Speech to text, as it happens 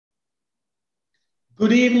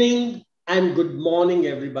Good evening and good morning,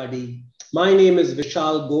 everybody. My name is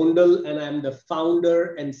Vishal Gondal, and I'm the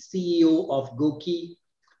founder and CEO of Goki.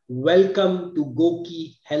 Welcome to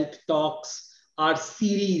Goki Health Talks, our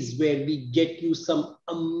series where we get you some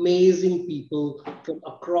amazing people from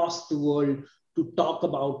across the world to talk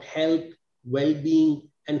about health, well-being,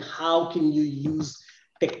 and how can you use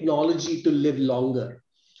technology to live longer.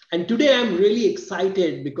 And today I'm really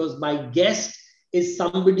excited because my guest is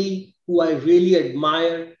somebody who I really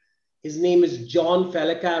admire. His name is John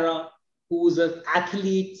Fallacara, who's an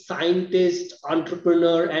athlete, scientist,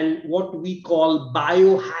 entrepreneur, and what we call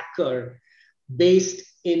biohacker based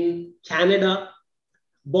in Canada.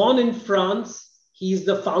 Born in France, he's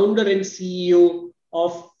the founder and CEO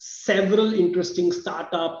of several interesting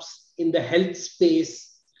startups in the health space.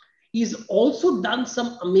 He's also done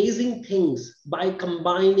some amazing things by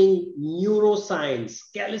combining neuroscience,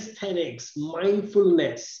 calisthenics,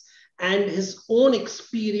 mindfulness, and his own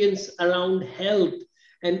experience around health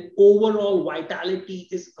and overall vitality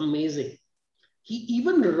is amazing. He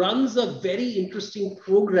even runs a very interesting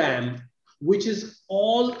program, which is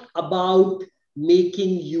all about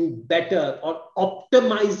making you better or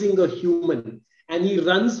optimizing a human. And he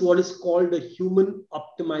runs what is called a human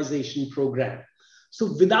optimization program.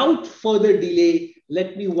 So without further delay,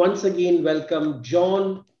 let me once again welcome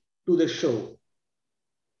John to the show.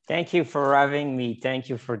 Thank you for having me. Thank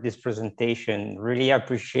you for this presentation. Really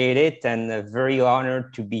appreciate it and very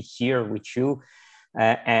honored to be here with you.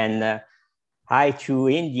 Hi to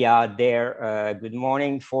India there. Good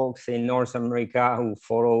morning, folks in North America who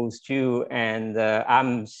follows too. And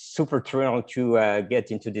I'm super thrilled to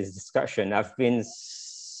get into this discussion. I've been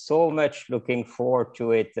so much looking forward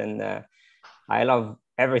to it, and I love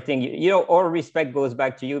everything. All respect goes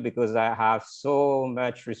back to you because I have so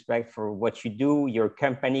much respect for what you do, your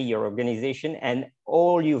company, your organization, and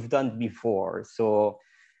all you've done before. So,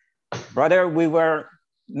 brother, we were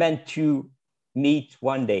meant to meet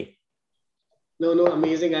one day. No,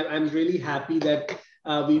 amazing. I'm really happy that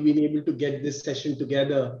we've been able to get this session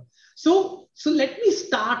together. So let me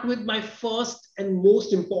start with my first and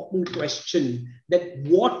most important question, that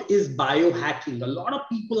what is biohacking? A lot of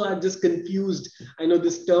people are just confused. I know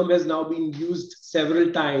this term has now been used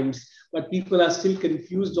several times, but people are still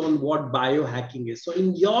confused on what biohacking is. So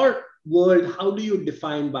in your world, how do you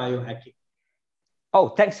define biohacking? Oh,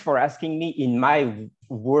 thanks for asking me in my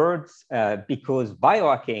words, because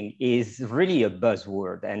biohacking is really a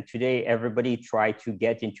buzzword. And today, everybody tries to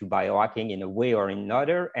get into biohacking in a way or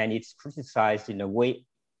another, and it's criticized in a way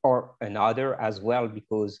or another as well,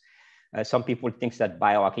 because some people think that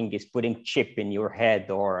biohacking is putting chip in your head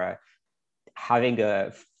or having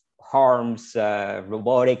arms,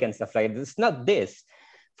 robotic and stuff like that. It's not this.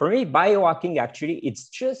 For me, biohacking actually, it's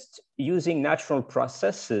just using natural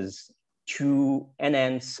processes to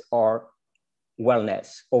enhance our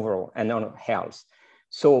wellness overall and our health.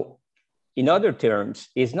 So in other terms,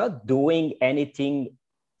 it's not doing anything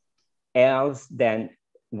else than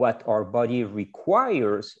what our body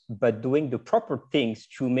requires, but doing the proper things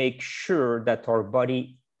to make sure that our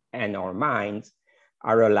body and our minds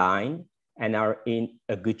are aligned and are in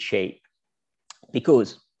a good shape.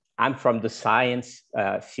 Because I'm from the science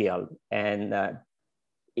field, and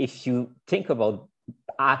if you think about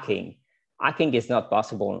hacking is not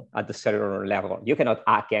possible at the cellular level. You cannot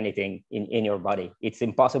hack anything in your body. It's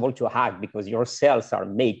impossible to hack because your cells are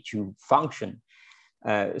made to function.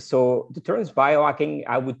 So the term biohacking,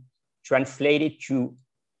 I would translate it to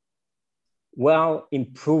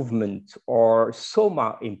improvement or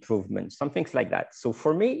soma improvement, some things like that. So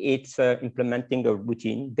for me, it's implementing a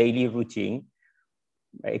routine, daily routine,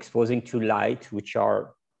 exposing to light,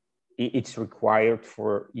 it's required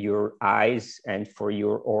for your eyes and for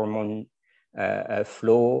your hormone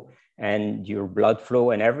flow and your blood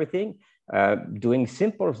flow and everything, doing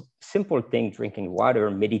simple things, drinking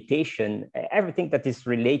water, meditation, everything that is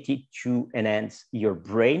related to enhance your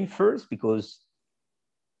brain first, because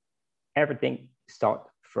everything starts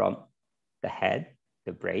from the head,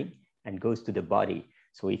 the brain, and goes to the body.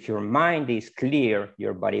 So if your mind is clear,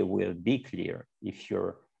 your body will be clear. If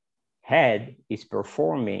your head is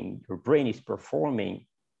performing, your brain is performing,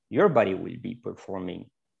 your body will be performing.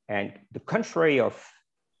 And the contrary of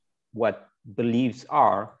what beliefs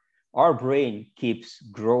are, our brain keeps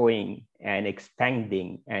growing and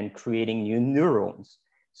expanding and creating new neurons.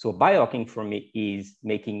 So biohacking for me is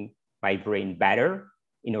making my brain better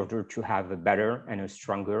in order to have a better and a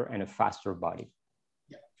stronger and a faster body.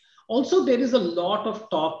 Also, there is a lot of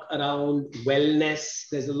talk around wellness.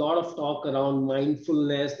 There's a lot of talk around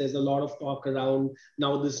mindfulness. There's a lot of talk around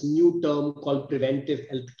now this new term called preventive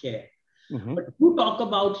healthcare. Mm-hmm. But you talk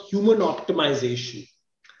about human optimization.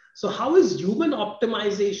 So how is human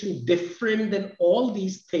optimization different than all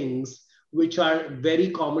these things which are very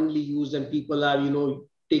commonly used, and people are,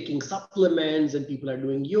 taking supplements, and people are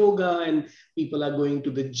doing yoga, and people are going to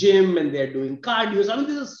the gym, and they're doing cardio. I mean,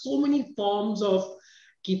 there are so many forms of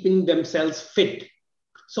keeping themselves fit.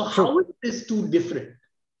 So how True. is this two different?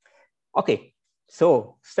 Okay,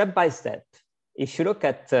 so step by step, if you look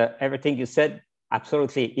at everything you said,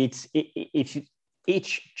 absolutely,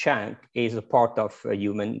 each chunk is a part of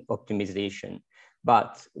human optimization.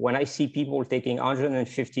 But when I see people taking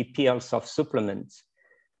 150 pills of supplements,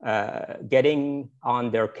 getting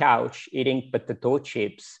on their couch, eating potato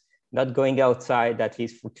chips, not going outside at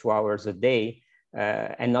least for 2 hours a day,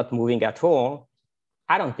 and not moving at all,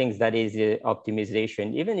 I don't think that is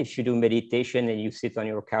optimization. Even if you do meditation and you sit on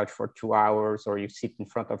your couch for 2 hours, or you sit in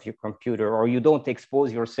front of your computer, or you don't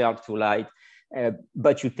expose yourself to light,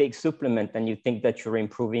 but you take supplement and you think that you're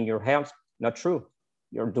improving your health, not true.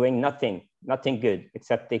 You're doing nothing good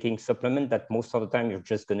except taking supplement that most of the time you're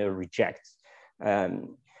just going to reject.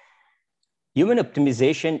 Human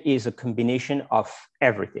optimization is a combination of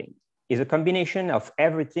everything. Is a combination of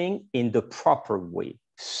everything in the proper way.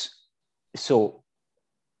 So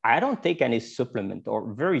I don't take any supplement,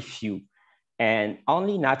 or very few, and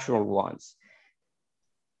only natural ones.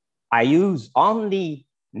 I use only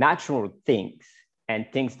natural things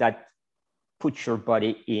and things that put your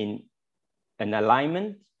body in an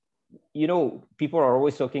alignment. People are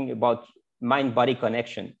always talking about mind-body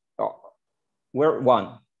connection. We're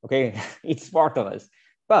one, okay? It's part of us.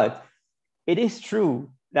 But it is true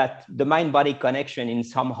that the mind-body connection in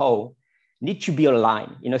somehow need to be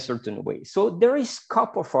aligned in a certain way. So there is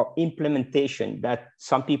couple for implementation that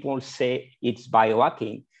some people say it's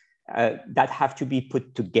biohacking that have to be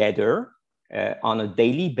put together on a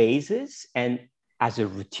daily basis and as a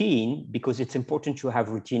routine, because it's important to have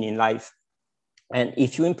routine in life. And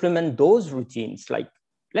if you implement those routines, like,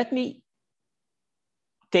 let me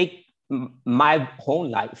take my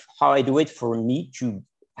own life, how I do it for me to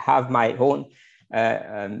have my own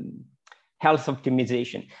health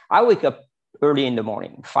optimization. I wake up early in the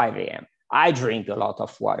morning, 5 a.m. I drink a lot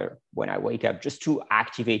of water when I wake up just to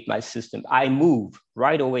activate my system. I move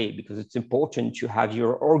right away because it's important to have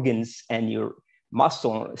your organs and your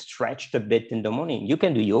muscle stretched a bit in the morning. You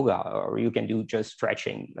can do yoga, or you can do just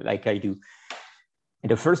stretching like I do.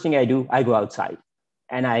 And the first thing I do, I go outside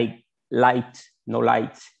and I no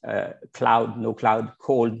light, cloud, no cloud,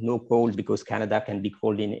 cold, no cold, because Canada can be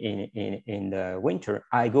cold in the winter.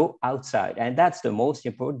 I go outside, and that's the most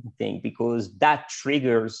important thing, because that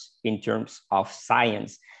triggers, in terms of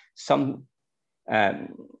science, some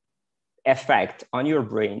effect on your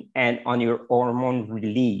brain and on your hormone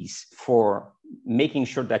release for making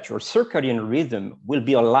sure that your circadian rhythm will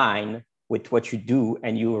be aligned with what you do,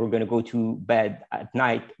 and you are going to go to bed at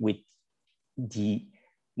night with the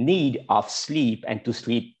need of sleep, and to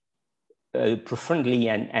sleep profoundly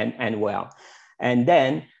and well. And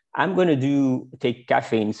then I'm going to take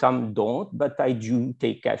caffeine. Some don't, but I do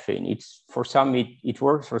take caffeine. It's for some it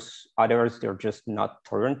works. For others, they're just not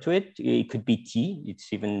tolerant to it. It could be tea.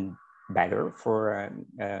 It's even better for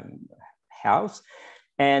health.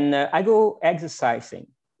 And I go exercising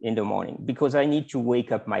in the morning because I need to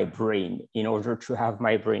wake up my brain in order to have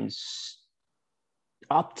my brain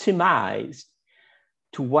optimized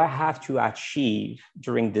to what I have to achieve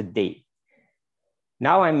during the day.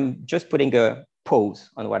 Now I'm just putting a pause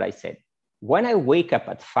on what I said. When I wake up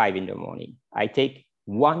at 5 in the morning, I take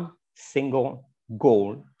one single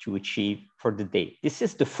goal to achieve for the day. This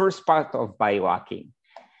is the first part of biohacking.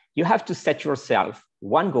 You have to set yourself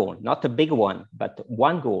one goal, not a big one, but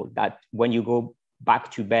one goal that when you go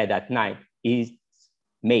back to bed at night is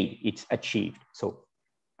made, it's achieved. So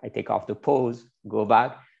I take off the pause, go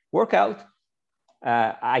back, work out.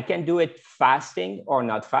 I can do it fasting or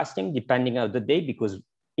not fasting, depending on the day, because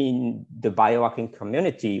in the biohacking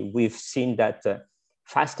community, we've seen that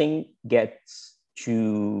fasting gets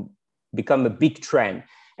to become a big trend.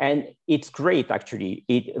 And it's great, actually.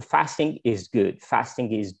 Fasting is good.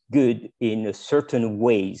 Fasting is good in certain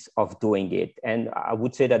ways of doing it. And I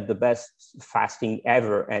would say that the best fasting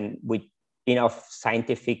ever, and with enough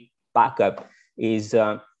scientific backup, is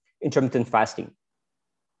intermittent fasting.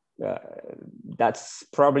 That's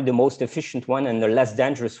probably the most efficient one and the less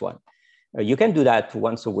dangerous one. You can do that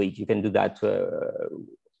once a week. You can do that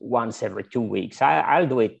once every 2 weeks. I'll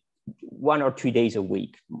do it 1 or 2 days a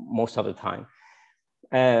week most of the time.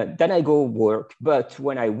 Then I go work. But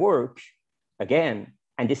when I work, again,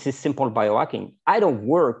 and this is simple biohacking, I don't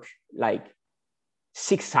work like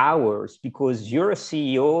 6 hours because you're a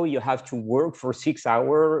CEO, you have to work for 6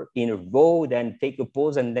 hours in a row, then take a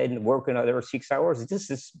pause and then work another 6 hours. This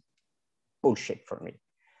is bullshit for me.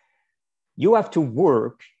 You have to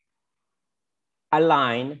work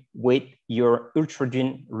aligned with your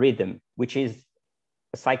ultradian rhythm, which is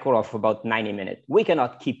a cycle of about 90 minutes. We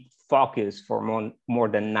cannot keep focus for more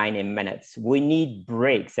than 90 minutes. We need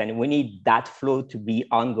breaks and we need that flow to be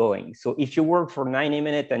ongoing. So if you work for 90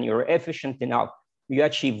 minutes and you're efficient enough, you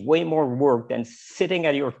achieve way more work than sitting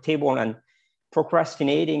at your table and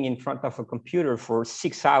procrastinating in front of a computer for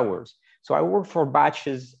 6 hours. So I work for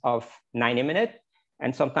batches of 90 minutes,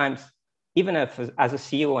 and sometimes even if as a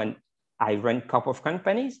CEO and I run a couple of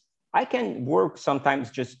companies, I can work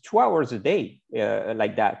sometimes just 2 hours a day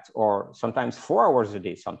like that, or sometimes 4 hours a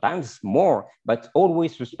day, sometimes more, but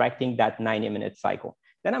always respecting that 90-minute cycle.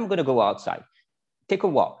 Then I'm going to go outside, take a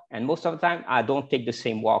walk. And most of the time, I don't take the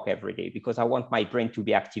same walk every day because I want my brain to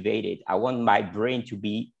be activated. I want my brain to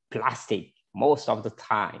be plastic most of the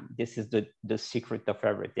time. This is the secret of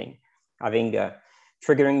everything, having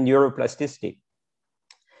triggering neuroplasticity.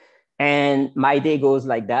 And my day goes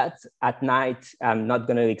like that. At night, I'm not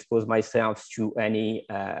going to expose myself to any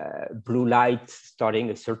blue light starting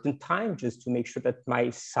a certain time, just to make sure that my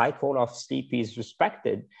cycle of sleep is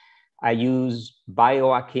respected. I use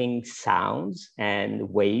biohacking sounds and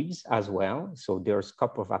waves as well. So there's a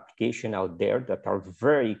couple of applications out there that are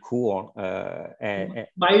very cool.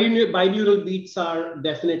 Binaural beats are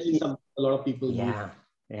definitely something a lot of people use.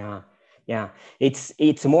 Yeah,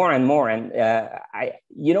 it's more and more. And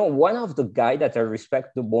one of the guys that I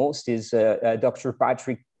respect the most is Dr.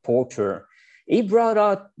 Patrick Porter. He brought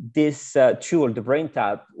out this tool, the Brain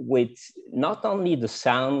Tap, with not only the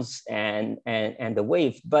sounds and the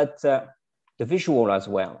wave, but the visual as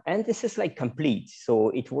well. And this is like complete,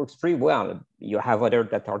 so it works pretty well. You have other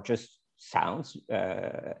that are just sounds,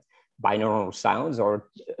 binaural sounds, or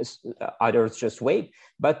others just wave,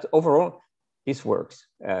 but overall, this works.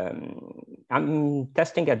 I'm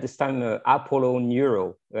testing at this time Apollo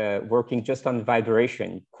Neuro, working just on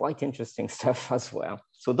vibration. Quite interesting stuff as well.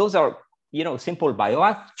 So those are, simple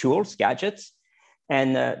biohack tools, gadgets,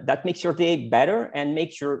 and that makes your day better and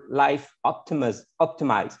makes your life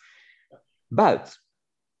optimized. But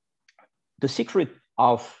the secret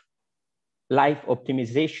of life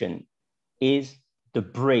optimization is the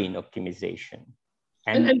brain optimization.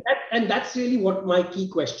 And that's really what my key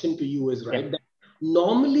question to you is, right? Yeah. That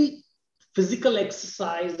normally physical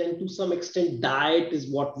exercise and to some extent diet is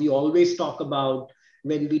what we always talk about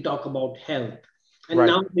when we talk about health. And right.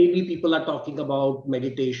 Now maybe people are talking about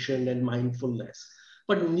meditation and mindfulness.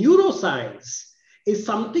 But neuroscience is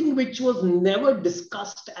something which was never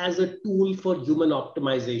discussed as a tool for human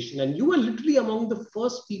optimization. And you were literally among the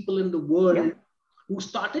first people in the world who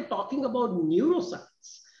started talking about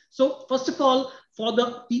neuroscience. So first of all, for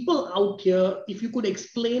the people out here, if you could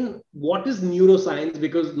explain what is neuroscience,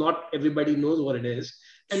 because not everybody knows what it is,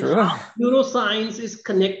 and sure. How neuroscience is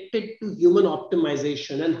connected to human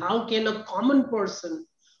optimization, and how can a common person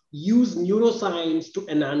use neuroscience to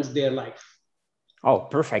enhance their life? Oh,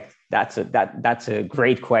 perfect. That's a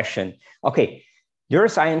great question. Okay,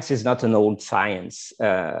 neuroscience is not an old science.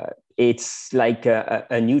 It's like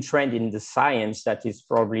a new trend in the science that is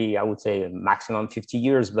probably, I would say, maximum 50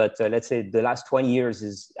 years, but let's say the last 20 years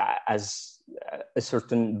is as a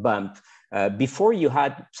certain bump. Before you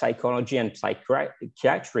had psychology and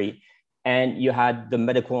psychiatry, and you had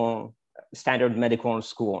the standard medical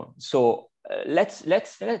school. So let's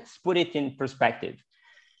put it in perspective.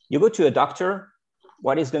 You go to a doctor,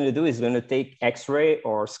 what he's going to do is going to take X-ray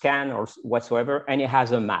or scan or whatsoever, and he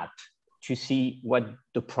has a map to see what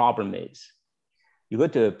the problem is. You go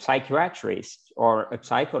to a psychiatrist or a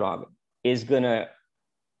psychologist, is going to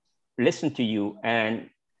listen to you and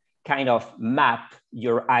kind of map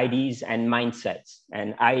your ideas and mindsets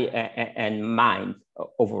and mind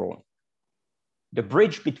overall. The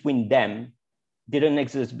bridge between them didn't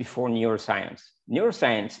exist before neuroscience.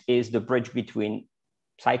 Neuroscience is the bridge between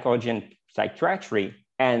psychology and psychiatry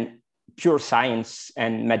and pure science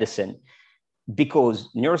and medicine,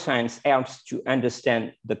 because neuroscience helps to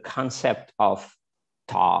understand the concept of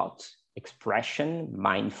thought, expression,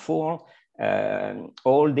 mindful,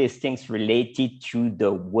 all these things related to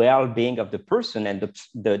the well-being of the person and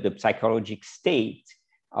the psychological state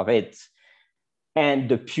of it, and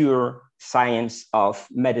the pure science of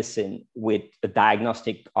medicine with a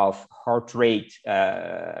diagnostic of heart rate,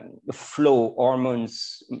 flow,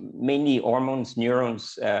 hormones, mainly hormones,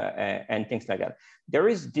 neurons, and things like that. There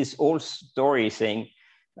is this old story saying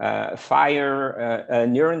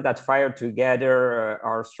neurons that fire together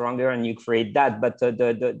are stronger, and you create that. But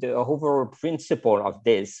the overall principle of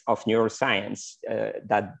neuroscience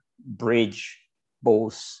that bridge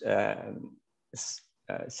both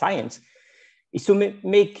science is to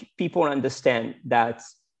make people understand that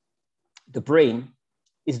the brain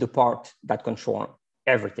is the part that controls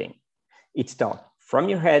everything. It starts from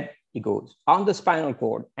your head, it goes on the spinal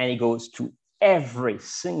cord, and it goes to every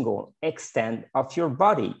single extent of your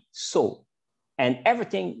body. So, and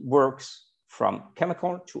everything works from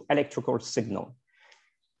chemical to electrical signal.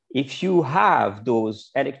 If you have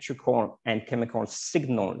those electrical and chemical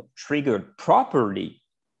signals triggered properly,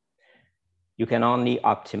 you can only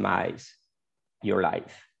optimize your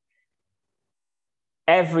life.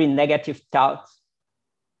 Every negative thought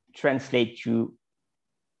translates to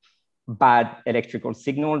bad electrical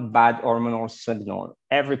signal, bad hormonal signal.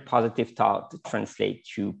 Every positive thought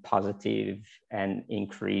translates to positive and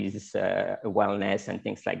increase wellness and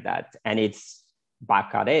things like that. And it's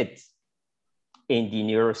back at it in the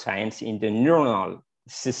neuroscience, in the neuronal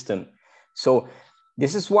system. So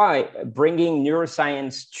this is why bringing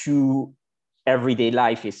neuroscience to everyday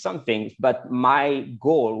life is something, but my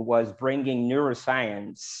goal was bringing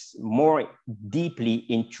neuroscience more deeply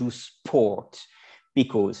into sport,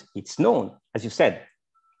 because it's known, as you said,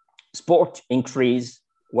 sport increase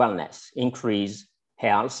wellness, increase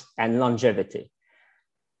health and longevity.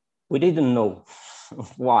 We didn't know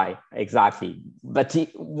why exactly, but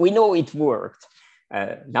we know it worked.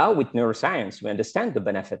 Now with neuroscience, we understand the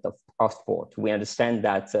benefit of sport. We understand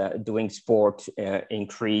that doing sport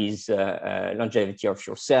increase longevity of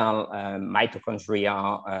your cell,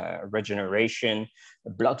 mitochondria, regeneration,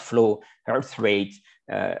 blood flow, heart rate,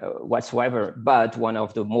 whatsoever. But one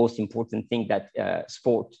of the most important things that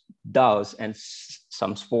sport does, and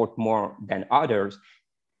some sport more than others,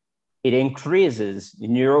 it increases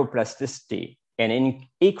neuroplasticity and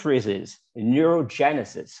increases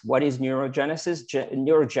neurogenesis. What is neurogenesis?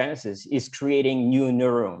 Neurogenesis is creating new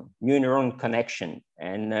neuron connection.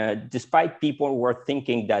 And despite people were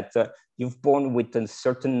thinking that you've born with a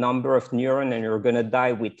certain number of neuron and you're gonna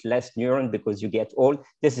die with less neuron because you get old,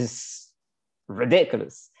 this is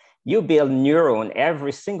ridiculous. You build neuron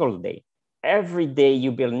every single day. Every day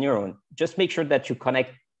you build neuron. Just make sure that you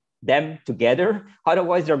connect them together,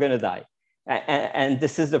 otherwise they're gonna die. And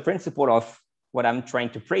this is the principle of what I'm trying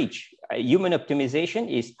to preach. Human optimization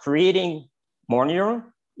is creating more neuron,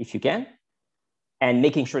 if you can, and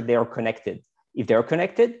making sure they are connected. If they're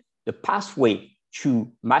connected, the pathway to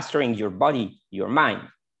mastering your body, your mind,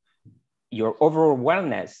 your overall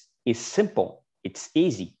wellness is simple. It's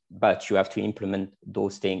easy, but you have to implement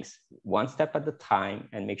those things one step at a time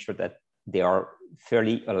and make sure that they are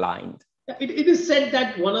fairly aligned. It is said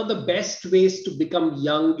that one of the best ways to become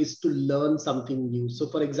young is to learn something new. So,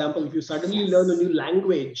 for example, if you suddenly learn a new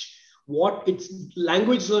language, what it's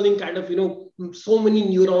language learning kind of, so many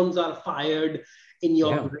neurons are fired in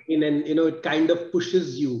your brain, and, it kind of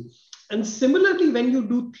pushes you. And similarly, when you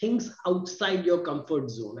do things outside your comfort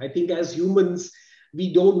zone, I think as humans,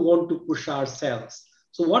 we don't want to push ourselves.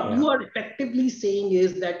 So what you are effectively saying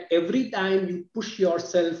is that every time you push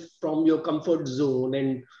yourself from your comfort zone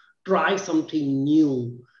and try something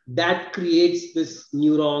new, that creates this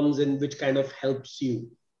neurons and which kind of helps you.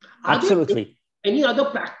 Absolutely. Are there any other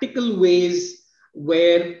practical ways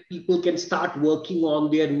where people can start working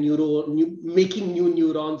on their making new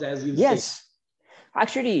neurons, as you say? Yes,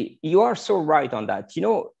 actually, you are so right on that.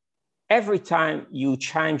 Every time you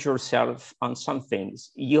change yourself on some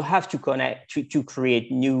things, you have to connect to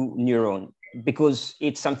create new neuron, because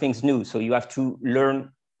it's something's new. So you have to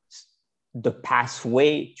learn the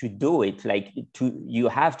pathway to do it. You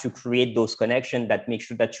have to create those connections that make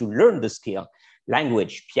sure that you learn the skill,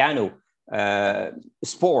 language, piano,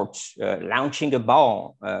 sports, launching a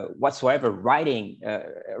ball, whatsoever, writing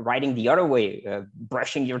the other way,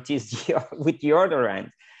 brushing your teeth with the other hand.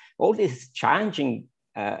 All these challenging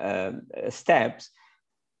steps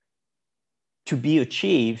to be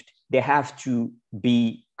achieved, they have to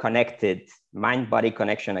be connected, mind-body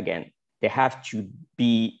connection again. They have to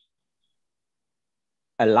be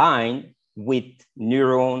aligned with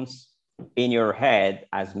neurons in your head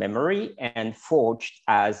as memory and forged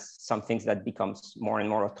as something that becomes more and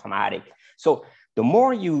more automatic. So the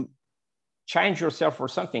more you change yourself for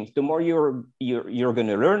something, the more you're going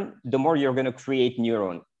to learn, the more you're going to create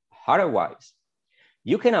neuron. Otherwise,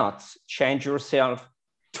 you cannot change yourself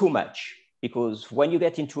too much, because when you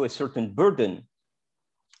get into a certain burden,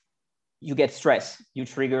 you get stress, you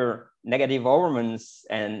trigger negative hormones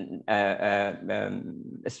and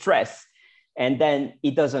stress, and then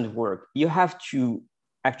it doesn't work. You have to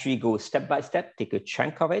actually go step by step, take a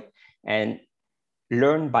chunk of it, and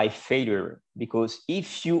learn by failure. Because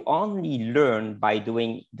if you only learn by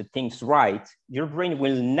doing the things right, your brain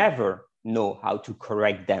will never know how to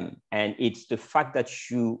correct them. And it's the fact that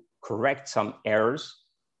you correct some errors,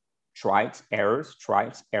 trials, errors,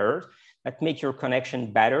 that make your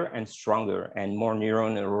connection better and stronger, and more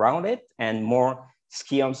neurons around it, and more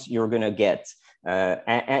skills you're gonna get.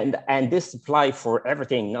 And this applies for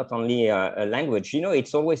everything, not only a language. You know,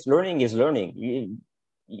 it's always learning is learning.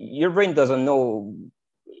 Your brain doesn't know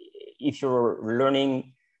if you're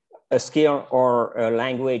learning a skill or a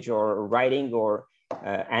language or writing or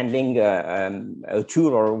handling a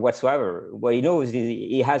tool or whatsoever. What he knows is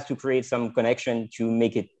he has to create some connection to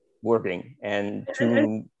make it working. And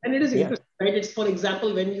it is interesting, right? It's, for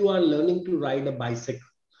example, when you are learning to ride a bicycle,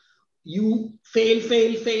 you fail,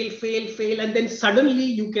 and then suddenly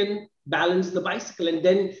you can balance the bicycle. And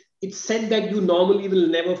then it's said that you normally will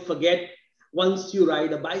never forget once you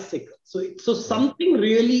ride a bicycle. So something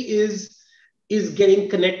really is getting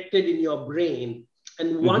connected in your brain.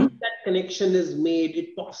 And once that connection is made,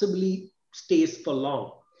 it possibly stays for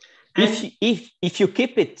long. And if you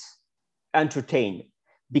keep it entertained,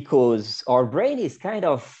 because our brain is kind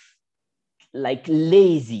of like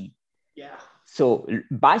lazy. Yeah. So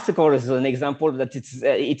bicycle is an example that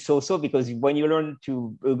it's also, because when you learn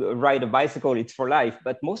to ride a bicycle, it's for life.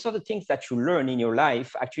 But most of the things that you learn in your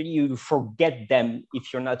life, actually you forget them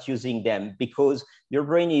if you're not using them, because your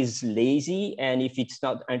brain is lazy. And if it's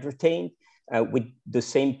not entertained with the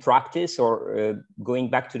same practice or going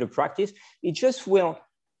back to the practice, it just will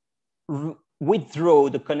withdraw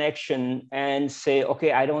the connection and say,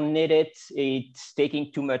 okay, I don't need it. It's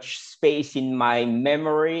taking too much space in my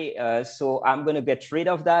memory. So I'm going to get rid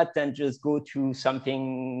of that and just go to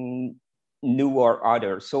something new or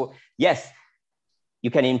other. So yes,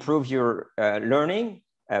 you can improve your learning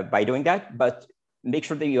by doing that, but make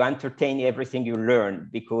sure that you entertain everything you learn,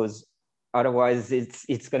 because otherwise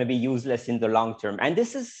it's going to be useless in the long term. And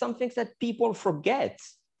this is something that people forget.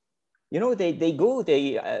 You know,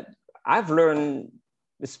 I've learned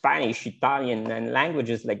Spanish, Italian, and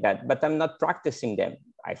languages like that, but I'm not practicing them.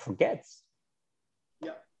 I forget.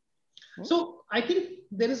 Yeah. So I think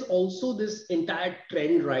there is also this entire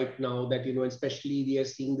trend right now that, you know, especially we are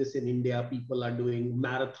seeing this in India. People are doing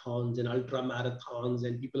marathons and ultra marathons,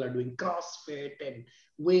 and people are doing CrossFit and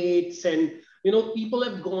weights. And, you know, people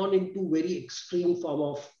have gone into very extreme form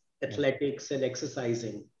of athletics and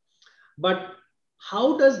exercising. But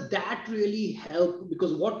how does that really help?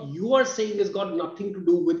 Because what you are saying has got nothing to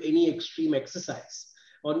do with any extreme exercise.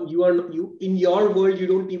 You in your world, you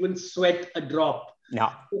don't even sweat a drop.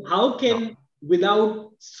 No. So how can,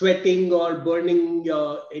 without sweating or burning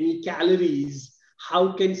any calories,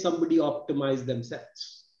 how can somebody optimize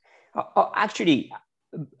themselves? Actually,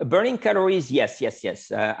 burning calories, yes.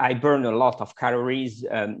 I burn a lot of calories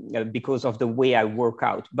because of the way I work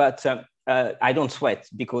out. But I don't sweat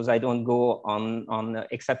because I don't go on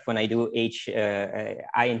except when I do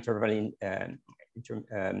high interval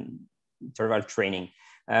interval training.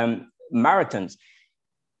 Marathons.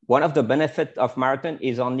 One of the benefits of marathon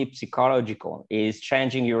is only psychological, is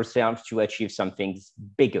changing yourself to achieve something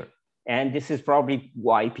bigger. And this is probably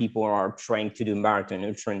why people are trying to do marathon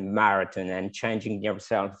and changing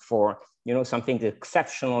themselves for, you know, something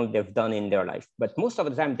exceptional they've done in their life. But most of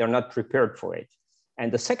the time, they're not prepared for it.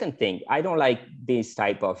 And the second thing, I don't like this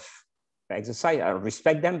type of exercise. I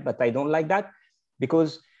respect them, but I don't like that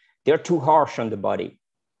because they're too harsh on the body.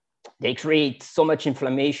 They create so much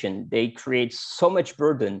inflammation. They create so much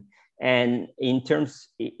burden. And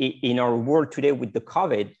in our world today with the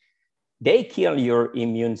COVID, they kill your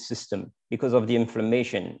immune system because of the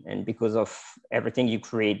inflammation and because of everything you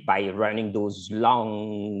create by running those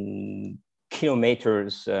long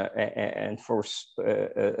kilometers and for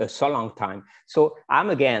so long time. So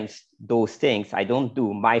I'm against those things. I don't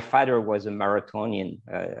do. My father was a marathonian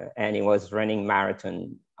and he was running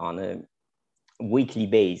marathon on a weekly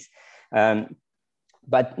base,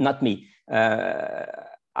 but not me.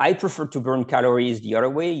 I prefer to burn calories the other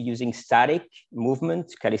way, using static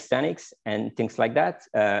movement, calisthenics, and things like that.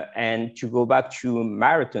 And to go back to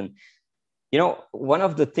marathon, you know, one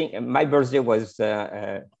of the things, my birthday was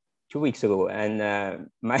 2 weeks ago, and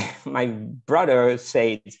my brother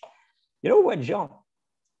said, "You know what, Jean?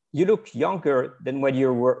 You look younger than when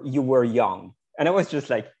you were young." And I was just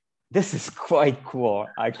like, this is quite cool,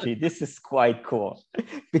 actually. This is quite cool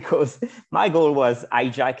because my goal was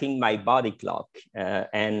hijacking my body clock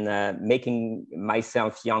and making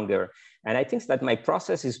myself younger. And I think that my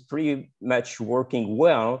process is pretty much working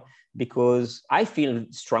well because I feel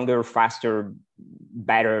stronger, faster,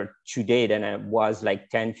 better today than I was like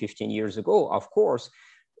 10, 15 years ago, of course.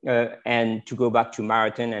 And to go back to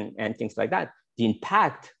marathon and things like that, the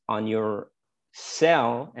impact on your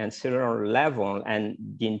cell and cellular level and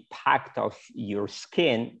the impact of your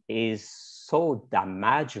skin is so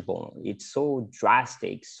damageable. It's so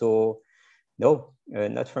drastic. So no,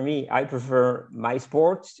 not for me. I prefer my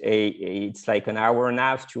sport. It's like an hour and a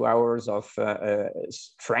half, 2 hours of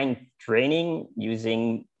strength training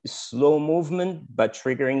using slow movement, but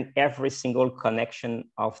triggering every single connection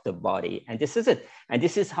of the body. And this is it. And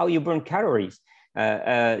this is how you burn calories.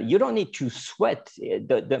 You don't need to sweat.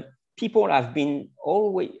 The people have been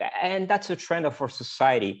always, and that's a trend of our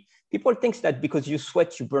society. People think that because you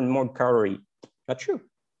sweat, you burn more calorie. Not true.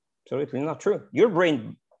 Absolutely not true. Your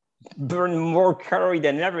brain burn more calorie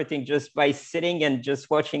than everything just by sitting and just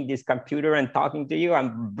watching this computer and talking to you.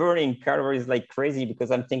 I'm burning calories like crazy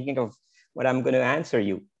because I'm thinking of what I'm going to answer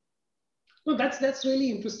you. No, that's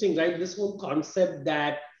really interesting, right? This whole concept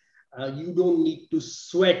that you don't need to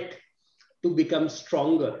sweat to become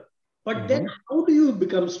stronger. But then how do you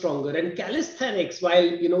become stronger? And calisthenics, while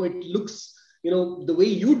it looks, the way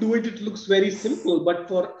you do it, it looks very simple. But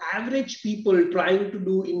for average people trying to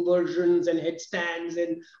do inversions and headstands,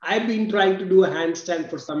 and I've been trying to do a handstand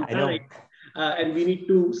for some time, and we need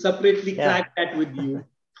to separately crack that with you.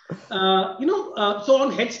 So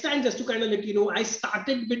on headstand, just to kind of let you know, I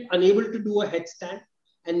started with unable to do a headstand,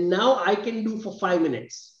 and now I can do for 5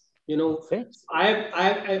 minutes.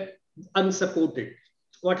 I unsupported.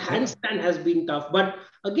 What handstand has been tough, but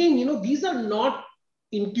again, these are not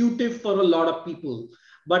intuitive for a lot of people.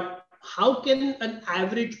 But how can an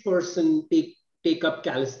average person take up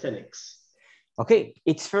calisthenics? Okay,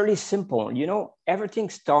 it's fairly simple.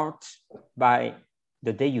 Everything starts by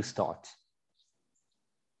the day you start.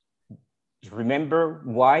 Remember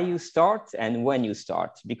why you start and when you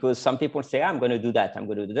start, because some people say, I'm going to do that, I'm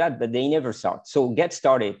going to do that, but they never start. So get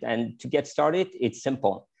started. And to get started, it's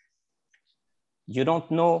simple. You don't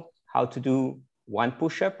know how to do 1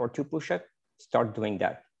 push-up or 2 push-up, start doing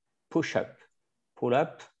that. Push-up,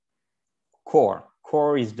 pull-up, core.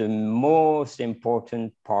 Core is the most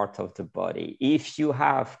important part of the body. If you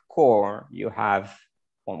have core, you have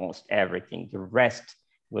almost everything. The rest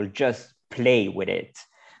will just play with it.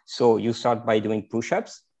 So you start by doing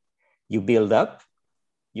push-ups, you build up.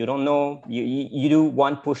 You don't know, you do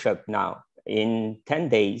 1 push-up now. In 10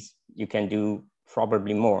 days, you can do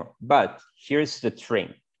probably more. But here's the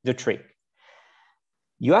trick.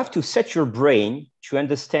 You have to set your brain to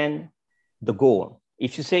understand the goal.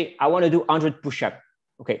 If you say, I want to do 100 push-ups,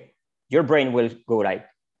 okay, your brain will go like,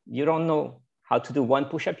 you don't know how to do 1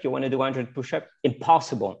 push-up, you want to do 100 push-ups?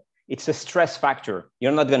 Impossible. It's a stress factor.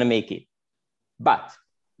 You're not going to make it. But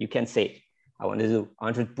you can say, I want to do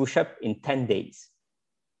 100 push-ups in 10 days.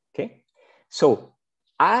 Okay. So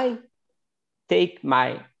I take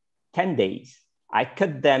my 10 days, I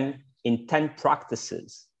cut them in 10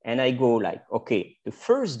 practices, and I go like, okay, the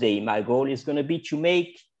first day, my goal is going to be to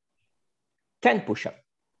make 10 push-ups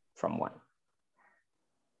from 1.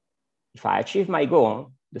 If I achieve my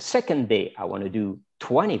goal, the second day, I want to do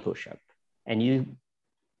 20 push-ups, and you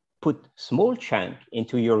put small chunk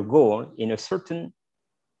into your goal in a certain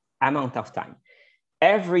amount of time.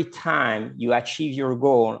 Every time you achieve your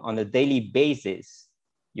goal on a daily basis,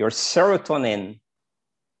 your serotonin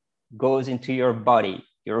goes into your body.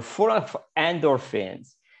 You're full of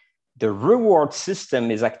endorphins. The reward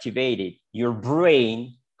system is activated. Your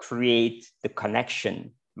brain creates the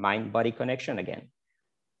connection, mind-body connection again.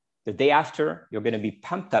 The day after, you're going to be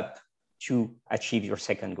pumped up to achieve your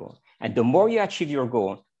second goal. And the more you achieve your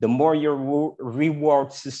goal, the more your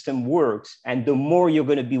reward system works, and the more you're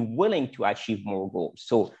going to be willing to achieve more goals.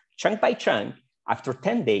 So chunk by chunk, after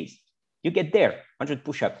 10 days, you get there, 100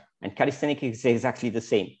 push-ups. And calisthenics is exactly the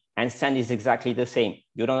same. Handstand is exactly the same.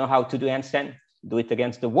 You don't know how to do handstand? Do it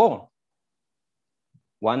against the wall.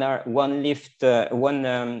 One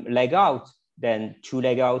leg out, then 2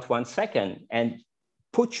 leg out 1 second, and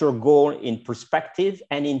put your goal in perspective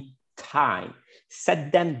and in time.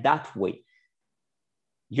 Set them that way.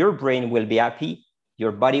 Your brain will be happy,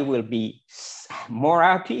 your body will be more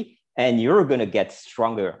happy, and you're going to get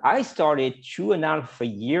stronger. I started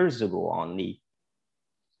 2.5 years ago only.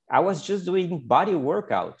 I was just doing body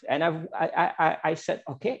workout, and I said,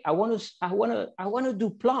 okay, I want to do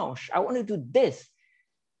planche. I want to do this.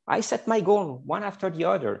 I set my goal one after the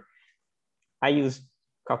other. I used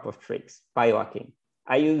a couple of tricks, biohacking.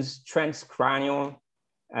 I use transcranial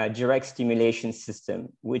direct stimulation system,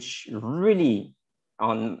 which really,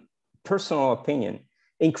 on personal opinion,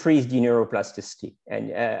 increase the neuroplasticity.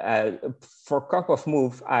 And for cup of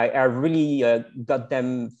move, I really got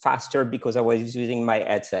them faster because I was using my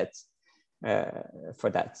headsets for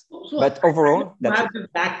that. So but overall, you have the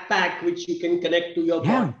backpack which you can connect to your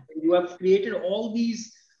body. You have created all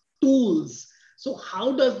these tools. So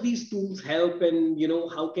how does these tools help, and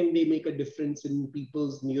how can they make a difference in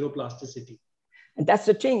people's neuroplasticity? And that's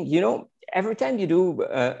the thing, every time you do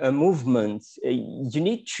a movement, you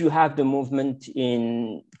need to have the movement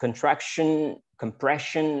in contraction,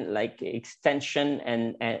 compression, like extension,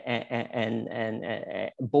 and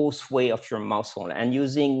both way of your muscle, and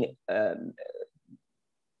using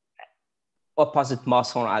opposite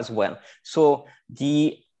muscle as well. So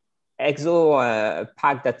the exo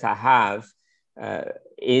pack that I have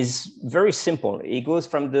is very simple. It goes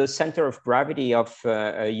from the center of gravity of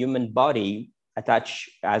a human body, attached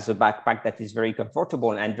as a backpack that is very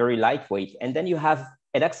comfortable and very lightweight. And then you have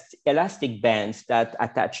elastic bands that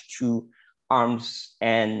attach to arms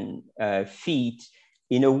and feet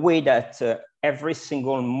in a way that every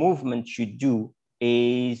single movement you do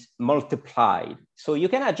is multiplied. So you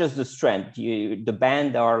can adjust the strength. The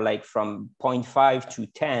band are like from 0.5 to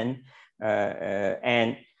 10.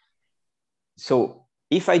 And so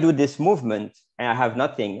if I do this movement and I have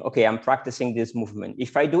nothing, okay, I'm practicing this movement.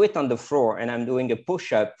 If I do it on the floor and I'm doing a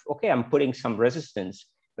push-up, okay, I'm putting some resistance.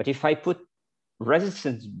 But if I put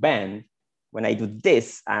resistance band, when I do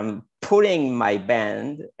this, I'm pulling my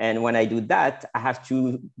band. And when I do that, I have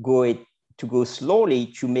to go slowly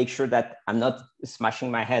to make sure that I'm not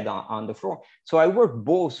smashing my head on the floor. So I work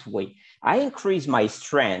both ways. I increase my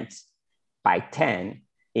strength by 10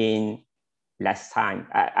 in less time.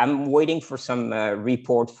 I'm waiting for some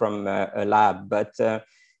report from a lab, but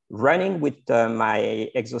running with my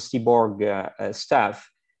ExoCyborg stuff,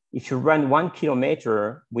 if you run 1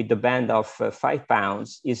 kilometer with the band of 5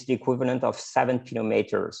 pounds, is the equivalent of 7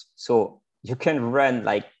 kilometers. So you can run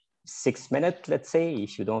like 6 minutes, let's say,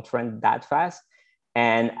 if you don't run that fast,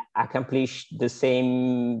 and accomplish the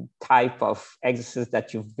same type of exercise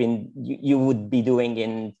that you would be doing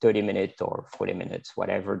in 30 minutes or 40 minutes,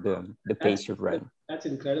 whatever the pace you run. That's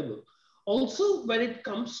incredible. Also, when it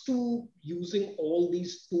comes to using all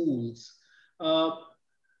these tools,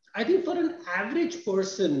 I think for an average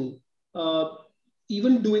person,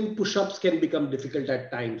 even doing push-ups can become difficult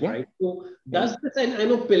at times, right? So does this, and I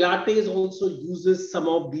know Pilates also uses some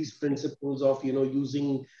of these principles of,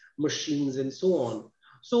 using machines and so on.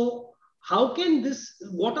 So how can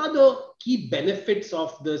what are the key benefits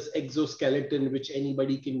of this exoskeleton, which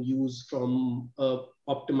anybody can use from a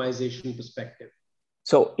optimization perspective?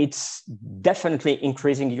 So it's definitely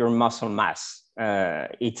increasing your muscle mass.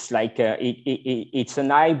 It's like it's an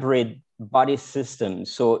hybrid body system.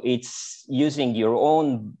 So it's using your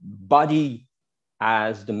own body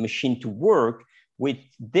as the machine to work. With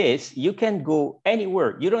this, you can go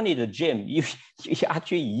anywhere. You don't need a gym. You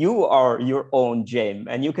are your own gym,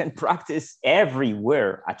 and you can practice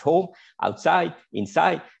everywhere, at home, outside,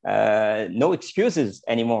 inside. No excuses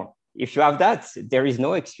anymore. If you have that, there is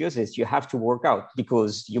no excuses. You have to work out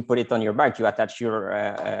because you put it on your back, you attach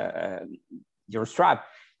your strap,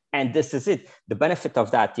 and this is it. The benefit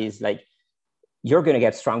of that is like you're going to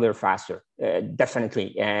get stronger faster,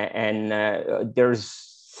 definitely. And there's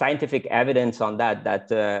scientific evidence on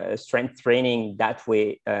that strength training that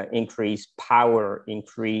way increase power,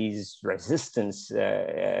 increase resistance,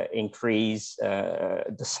 increase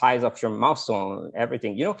the size of your muscle,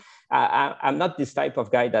 everything. I'm not this type of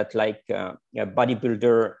guy that like a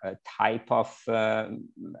bodybuilder type of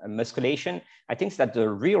musculation. I think that the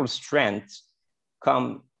real strength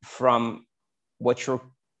come from what you're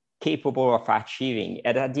capable of achieving.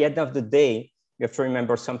 And at the end of the day, you have to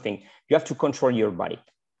remember something. You have to control your body.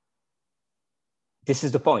 This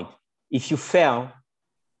is the point. If you fail,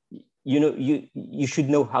 you should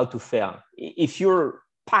know how to fail. If you're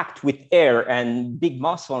packed with air and big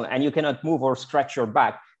muscle and you cannot move or stretch your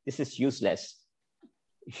back, this is useless.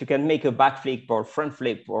 If you can make a back flip or front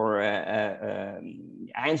flip or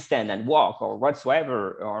handstand and walk or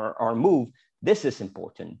whatsoever or move, this is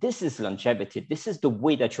important. This is longevity. This is the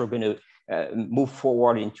way that you're going to move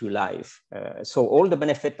forward into life. So all the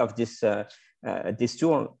benefit of this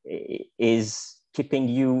tool is keeping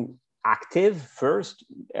you active first,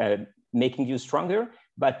 making you stronger,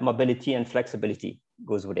 but mobility and flexibility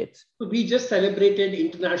goes with it. So we just celebrated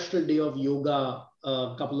International Day of Yoga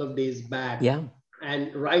a couple of days back. Yeah.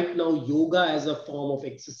 And right now, yoga as a form of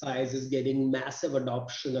exercise is getting massive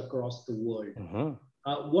adoption across the world.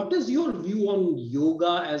 Mm-hmm. What is your view on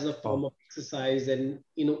yoga as a form of exercise? And,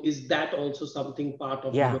 is that also something part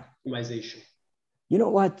of your optimization? You know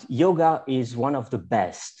what? Yoga is one of the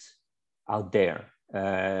best out there.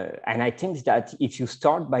 And I think that if you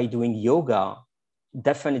start by doing yoga,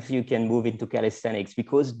 definitely you can move into calisthenics,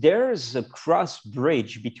 because there's a cross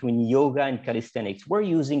bridge between yoga and calisthenics. We're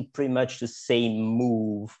using pretty much the same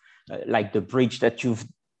move, like the bridge that you've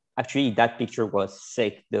actually, that picture was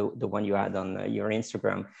sick, the one you had on your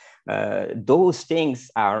Instagram. Those things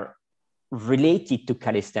are related to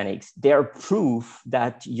calisthenics. They're proof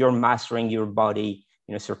that you're mastering your body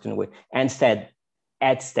in a certain way. Instead,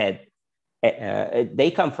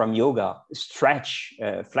 they come from yoga. Stretch,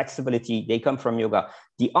 flexibility, they come from yoga.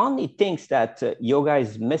 The only things that yoga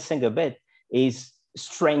is missing a bit is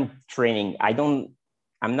strength training.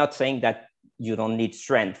 I'm not saying that you don't need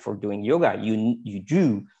strength for doing yoga. You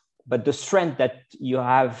do, but the strength that you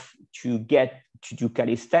have to get to do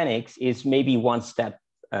calisthenics is maybe one step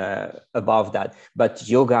above that. But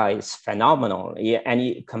yoga is phenomenal. Yeah,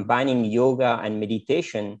 and combining yoga and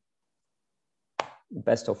meditation,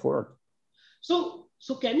 best of world. So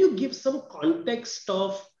can you give some context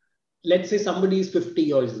of, let's say somebody is 50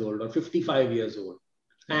 years old or 55 years old,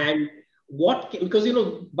 and because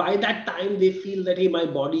by that time they feel that, hey, my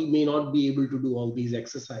body may not be able to do all these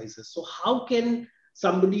exercises. So how can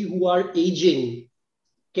somebody who are aging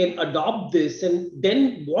can adopt this? And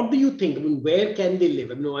then what do you think? I mean, where can they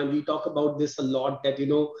live? And we talk about this a lot, that,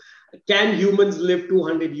 can humans live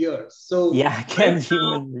 200 years? So yeah, can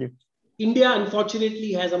humans live? India,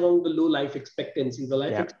 unfortunately, has among the low life expectancy. The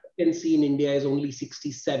life Yeah. expectancy in India is only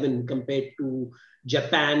 67 compared to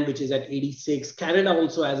Japan, which is at 86. Canada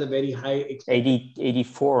also has a very high expectancy.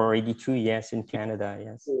 84 or 82, yes, in Canada,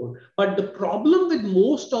 yes. But the problem with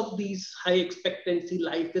most of these high expectancy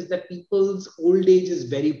life is that people's old age is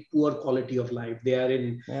very poor quality of life. They are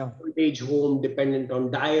in old age home, dependent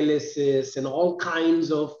on dialysis and all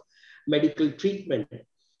kinds of medical treatment.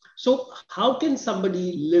 So how can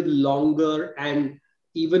somebody live longer and,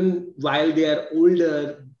 even while they are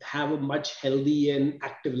older, have a much healthy and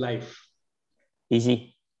active life?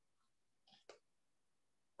 Easy.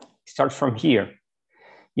 Start from here.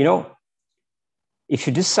 If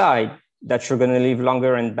you decide that you're going to live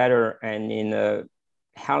longer and better and in a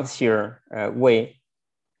healthier way,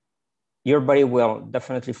 your body will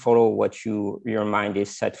definitely follow what your mind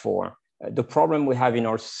is set for. The problem we have in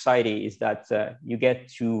our society is that you get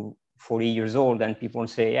to 40 years old and people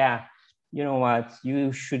say, yeah, you know what,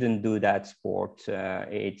 you shouldn't do that sport.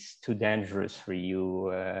 It's too dangerous for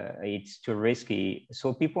you. It's too risky.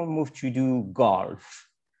 So people move to do golf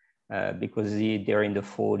because they're in the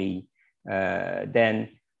 40. Then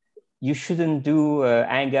you shouldn't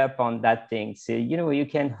hang up on that thing. So, you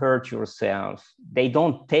can hurt yourself. They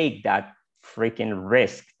don't take that freaking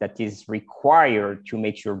risk that is required to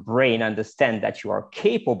make your brain understand that you are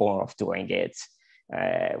capable of doing it.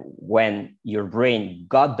 When your brain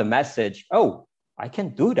got the message, oh, I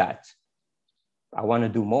can do that. I want to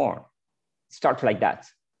do more. Start like that.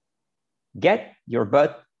 Get your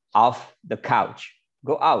butt off the couch.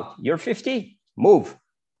 Go out. You're 50, move.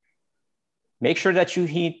 Make sure that you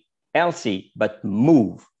eat healthy, but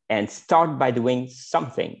move, and start by doing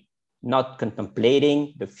something, not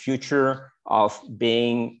contemplating the future of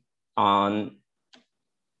being on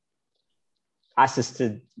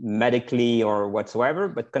assisted medically or whatsoever,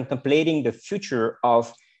 but contemplating the future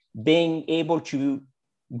of being able to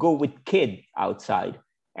go with kid outside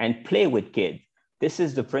and play with kid. This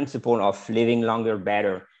is the principle of living longer,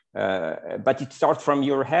 better. But it starts from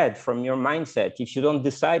your head, from your mindset. If you don't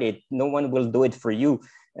decide it, no one will do it for you.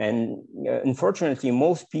 And unfortunately,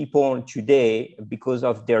 most people today, because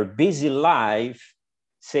of their busy life,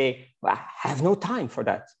 say, well, I have no time for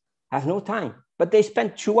that. I have no time. But they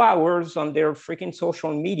spend 2 hours on their freaking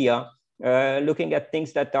social media looking at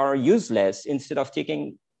things that are useless, instead of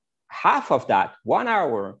taking half of that, 1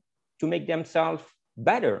 hour, to make themselves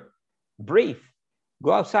better. Breathe,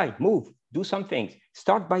 go outside, move, do some things.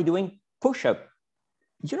 Start by doing push-up.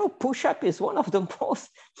 Push-up is one of the most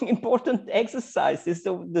important exercises. It's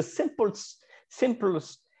the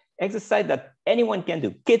simplest exercise that anyone can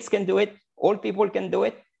do. Kids can do it, old people can do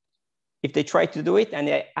it, if they try to do it and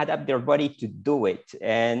they adapt their body to do it.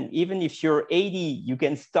 And even if you're 80, you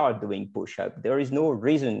can start doing push-up. There is no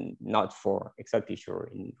reason not for, except if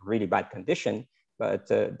you're in really bad condition, but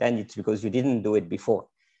then it's because you didn't do it before.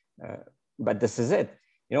 But this is it,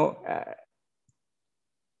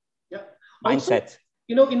 mindset.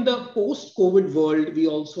 Also, in the post-COVID world, we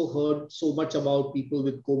also heard so much about people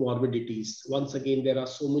with comorbidities. Once again, there are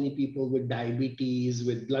so many people with diabetes,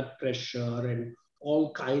 with blood pressure, and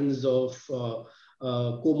all kinds of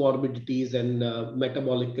comorbidities and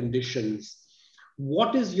metabolic conditions.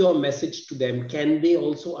 What is your message to them? Can they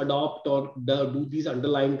also adopt, or do these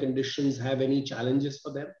underlying conditions have any challenges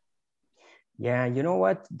for them? Yeah, you know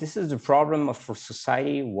what? This is the problem for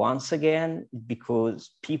society once again,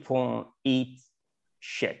 because people eat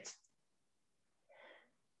shit.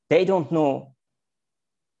 They don't know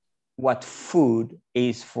what food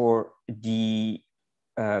is for the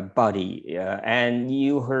body, and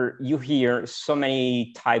you hear so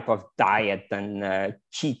many type of diet and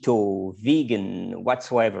keto, vegan,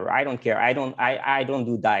 whatsoever. I don't care. I don't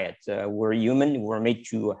do diet. We're human. We're made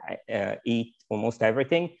to eat almost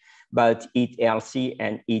everything, but eat healthy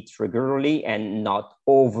and eat regularly and not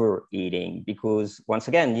overeating, because once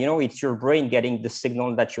again, it's your brain getting the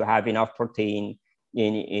signal that you have enough protein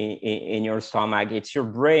in your stomach. It's your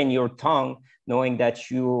brain, your tongue, knowing that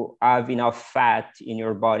you have enough fat in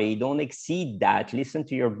your body. Don't exceed that. Listen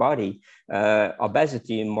to your body.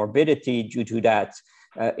 Obesity and morbidity due to that.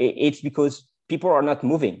 It's because people are not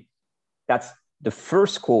moving. That's the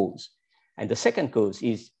first cause. And the second cause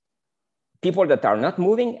is people that are not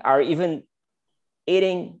moving are even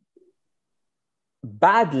eating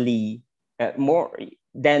badly, more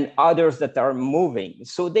than others that are moving.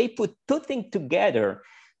 So they put two things together.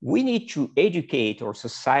 We need to educate our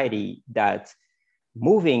society that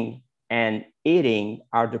moving and eating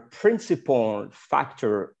are the principal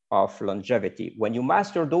factor of longevity. When you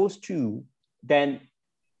master those two, then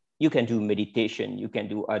you can do meditation, you can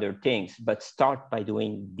do other things, but start by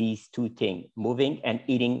doing these two things, moving and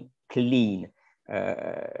eating clean.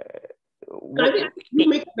 I think you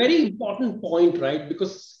make a very important point, right?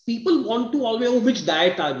 Because people want to always, oh, which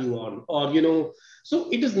diet are you on? Or, so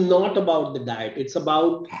it is not about the diet. It's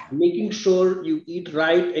about making sure you eat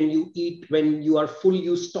right, and you eat when you are full,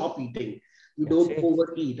 you stop eating. You That's don't it.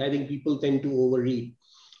 overeat. I think people tend to overeat.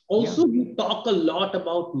 Yeah. Also, you talk a lot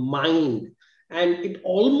about mind, and it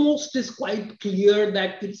almost is quite clear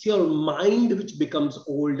that it's your mind which becomes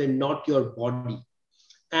old and not your body.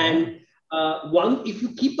 Yeah. And if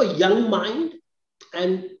you keep a young mind,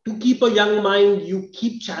 and to keep a young mind, you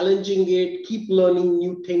keep challenging it, keep learning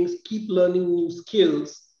new things, keep learning new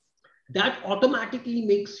skills, that automatically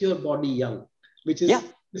makes your body young, which Yeah.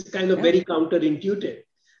 is kind of Yeah. very counterintuitive,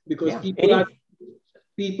 because Yeah. It is.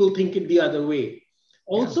 people think it the other way. Yeah.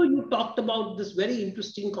 Also, you talked about this very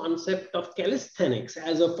interesting concept of calisthenics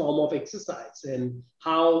as a form of exercise, and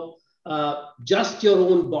how just your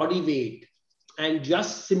own body weight and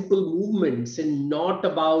just simple movements, and not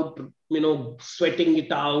about sweating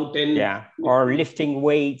it out and Yeah, or lifting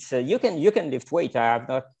weights. You can lift weight. I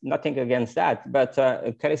have nothing against that. But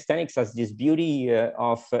calisthenics has this beauty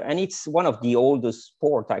and it's one of the oldest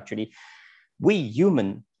sport actually. We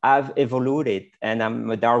human have evolved, and I'm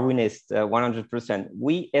a Darwinist 100%.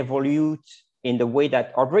 We evolved in the way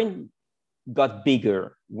that our brain got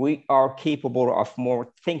bigger. We are capable of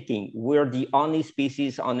more thinking. We're the only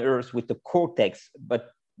species on Earth with the cortex,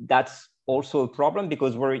 but that's also a problem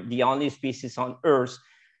because we're the only species on Earth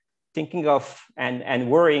thinking of and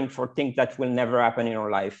worrying for things that will never happen in your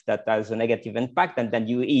life, that has a negative impact, and then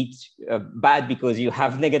you eat bad because you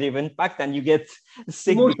have negative impact and you get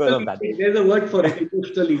sick because emotional of that. eating. There's a word for it,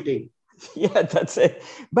 emotional eating. Yeah, that's it.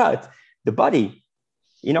 But the body,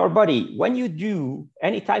 in our body, when you do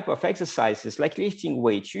any type of exercises like lifting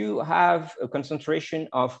weights, you have a concentration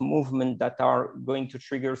of movement that are going to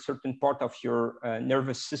trigger certain part of your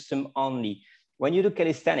nervous system only. When you do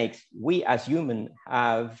calisthenics, we as humans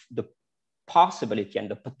have the possibility and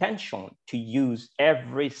the potential to use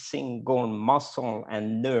every single muscle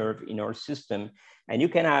and nerve in our system. And you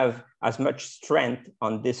can have as much strength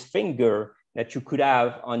on this finger that you could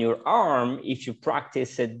have on your arm if you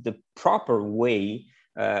practice it the proper way.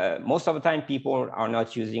 Most of the time, people are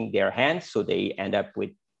not using their hands, so they end up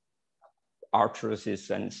with arthrosis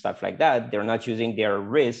and stuff like that. They're not using their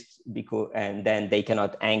wrists and then they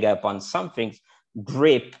cannot hang up on something.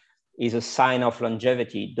 Grip is a sign of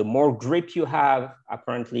longevity. The more grip you have,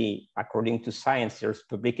 apparently, according to science, there's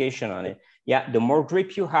publication on it. Yeah, the more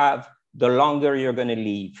grip you have, the longer you're going to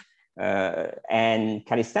live. And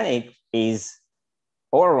calisthenics is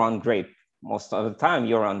all around grip. Most of the time,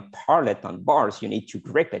 you're on parlet, on bars, you need to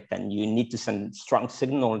grip it, and you need to send strong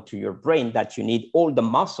signal to your brain that you need all the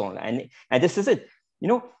muscle. And this is it.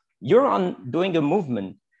 You're on doing a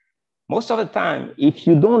movement. Most of the time, if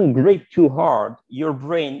you don't grip too hard, your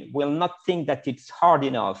brain will not think that it's hard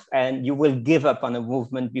enough, and you will give up on a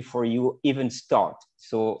movement before you even start.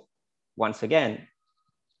 So once again,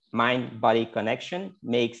 mind-body connection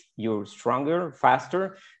makes you stronger,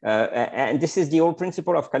 faster. And this is the old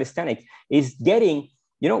principle of calisthenics, is getting,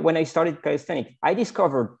 when I started calisthenics, I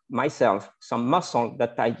discovered myself some muscle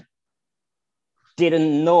that I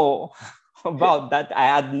didn't know about, that I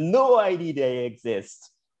had no idea they exist.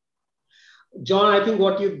 John, I think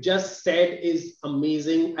what you've just said is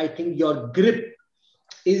amazing. I think your grip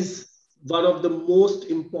is one of the most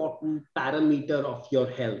important parameter of your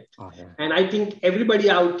health. Oh, yeah. And I think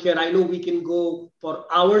everybody out here, I know we can go for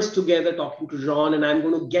hours together talking to John, and I'm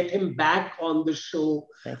going to get him back on the show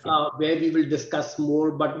where we will discuss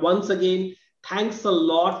more. But once again, thanks a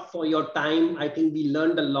lot for your time. I think we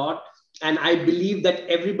learned a lot. And I believe that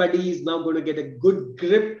everybody is now going to get a good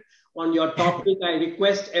grip on your topic. I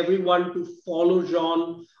request everyone to follow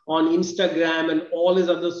John on Instagram and all his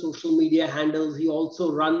other social media handles. He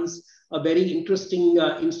also runs a very interesting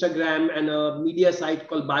Instagram and a media site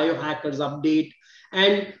called Biohackers Update.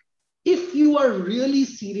 And if you are really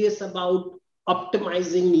serious about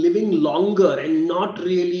optimizing, living longer, and not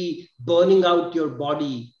really burning out your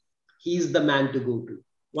body, he's the man to go to.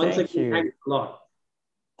 Once again, thanks a lot.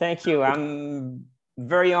 Thank you. I'm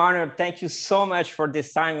very honored. Thank you so much for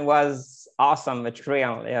this time. It was awesome. It's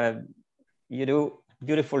real. You do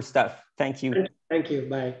beautiful stuff. Thank you. Thank you.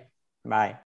 Bye. Bye.